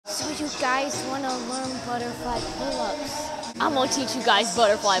So you guys want to learn butterfly pull-ups? I'm gonna teach you guys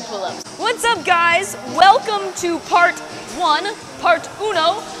butterfly pull-ups. What's up, guys? Welcome to part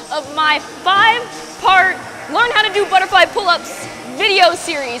uno of my 5-part Learn How to Do Butterfly Pull-Ups video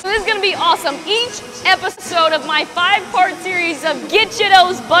series. So this is gonna be awesome. Each episode of my 5-part series of Get You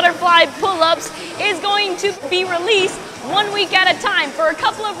Those Butterfly Pull-Ups is going to be released 1 week at a time for a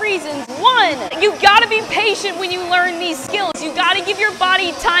couple of reasons. One, you gotta be patient when you learn these skills. You gotta give your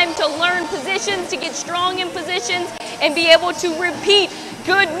body time to learn positions, to get strong in positions, and be able to repeat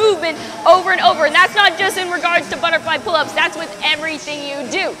good movement over and over. And that's not just in regards to butterfly pull-ups, that's with everything you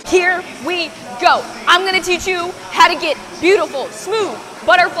do. Here we go. I'm gonna teach you how to get beautiful, smooth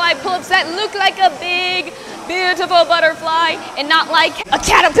butterfly pull-ups that look like a big, beautiful butterfly and not like a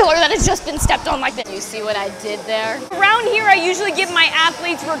caterpillar that has just been stepped on like that. You see what I did there? Around here, I usually give my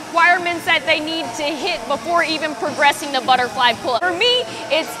athletes requirements that they need to hit before even progressing to butterfly pull-up. For me,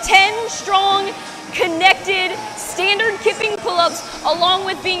 it's 10 strong, connected, standard kipping pull-ups along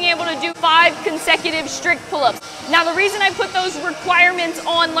with being able to do 5 consecutive strict pull-ups. Now the reason I put those requirements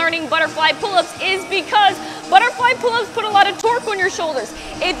on learning butterfly pull-ups is because butterfly pull-ups put a lot of torque on your shoulders.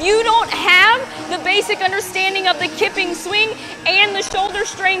 If you don't have the basic understanding of the kipping swing and the shoulder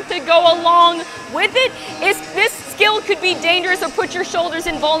strength to go along with it, this skill could be dangerous or put your shoulders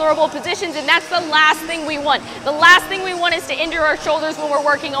in vulnerable positions, and that's the last thing we want. The last thing we want is to injure our shoulders when we're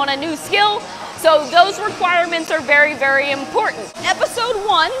working on a new skill. So those requirements are very, very important. Episode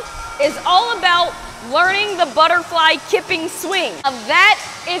 1 is all about learning the butterfly kipping swing. Now that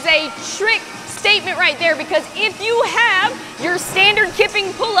is a trick statement right there, because if you have your standard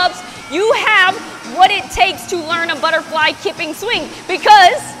kipping pull-ups, you have what it takes to learn a butterfly kipping swing,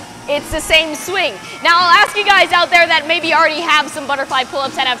 because it's the same swing. Now I'll ask you guys out there that maybe already have some butterfly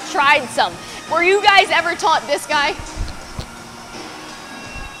pull-ups and have tried some. Were you guys ever taught this guy?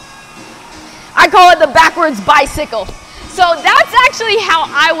 I call it the backwards bicycle. So that's actually how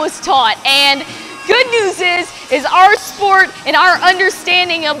I was taught. And good news is our sport and our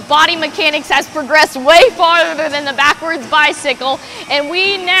understanding of body mechanics has progressed way farther than the backwards bicycle. And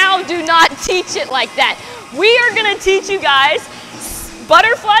we now do not teach it like that. We are gonna teach you guys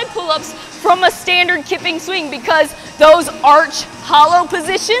butterfly pull-ups from a standard kipping swing, because those arch hollow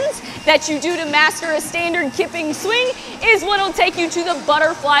positions that you do to master a standard kipping swing is what will take you to the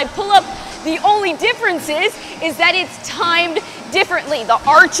butterfly pull-up. The only difference is that it's timed differently. The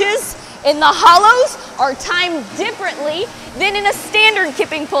arches and the hollows are timed differently than in a standard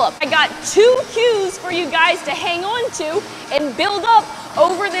kipping pull-up. I got 2 cues for you guys to hang on to and build up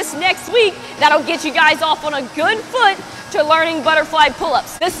over this next week that'll get you guys off on a good foot to learning butterfly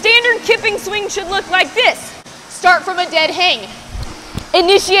pull-ups. The standard kipping swing should look like this. Start from a dead hang.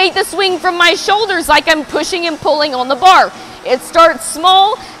 Initiate the swing from my shoulders like I'm pushing and pulling on the bar. It starts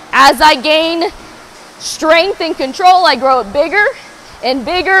small. As I gain strength and control, I grow it bigger and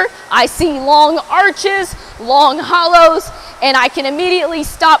bigger. I see long arches, long hollows, and I can immediately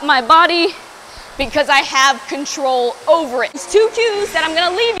stop my body because I have control over it. These 2 cues that I'm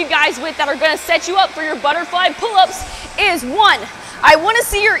gonna leave you guys with that are gonna set you up for your butterfly pull-ups is 1, I wanna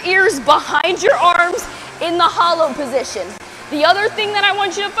see your ears behind your arms in the hollow position. The other thing that I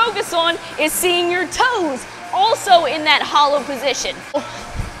want you to focus on is seeing your toes also in that hollow position.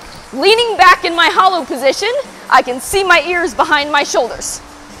 Leaning back in my hollow position, I can see my ears behind my shoulders,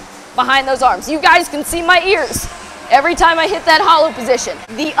 behind those arms. You guys can see my ears every time I hit that hollow position.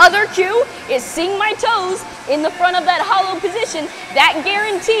 The other cue is seeing my toes in the front of that hollow position. That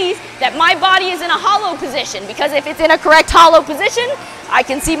guarantees that my body is in a hollow position, because if it's in a correct hollow position, I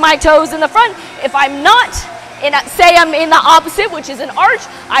can see my toes in the front. If I'm not, say I'm in the opposite, which is an arch,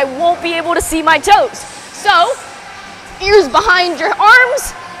 I won't be able to see my toes. So, ears behind your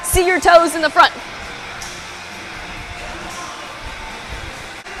arms, see your toes in the front.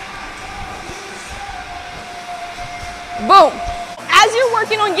 Boom. As you're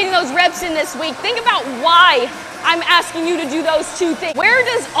working on getting those reps in this week, think about why I'm asking you to do those 2 things. Where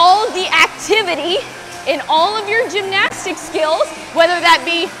does all of the activity in all of your gymnastic skills, whether that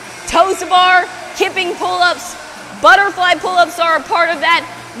be toes to bar, kipping pull-ups, butterfly pull-ups are a part of that,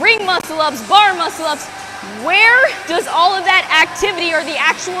 ring muscle-ups, bar muscle-ups, where does all of that activity or the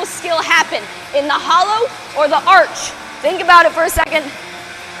actual skill happen? In the hollow or the arch? Think about it for a second.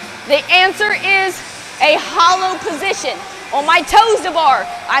 The answer is a hollow position. On my toes to bar,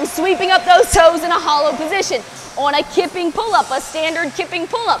 I'm sweeping up those toes in a hollow position. On a kipping pull-up, a standard kipping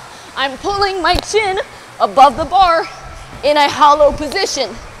pull-up, I'm pulling my chin above the bar in a hollow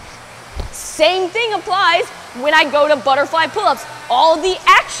position. Same thing applies when I go to butterfly pull-ups. All the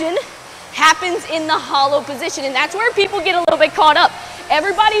action happens in the hollow position, and that's where people get a little bit caught up.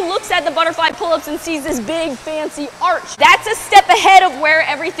 Everybody looks at the butterfly pull-ups and sees this big fancy arch. That's a step ahead of where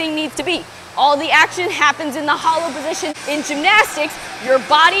everything needs to be. All the action happens in the hollow position. In gymnastics, your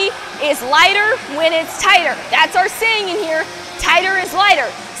body is lighter when it's tighter. That's our saying in here, tighter is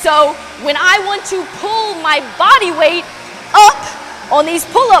lighter. So when I want to pull my body weight up on these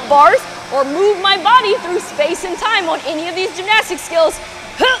pull-up bars or move my body through space and time on any of these gymnastic skills,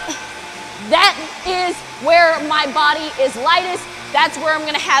 that is where my body is lightest. That's where I'm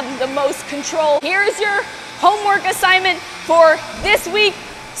gonna have the most control. Here's your homework assignment for this week.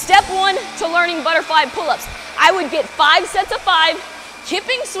 Step 1 to learning butterfly pull-ups. I would get 5 sets of 5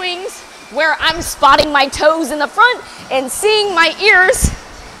 kipping swings where I'm spotting my toes in the front and seeing my ears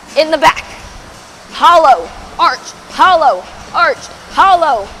in the back. Hollow, arch, hollow, arch,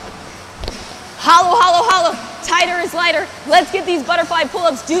 hollow. Hollow, hollow, hollow. Tighter is lighter. Let's get these butterfly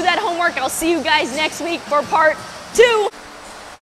pull-ups. Do that homework. I'll see you guys next week for part 2.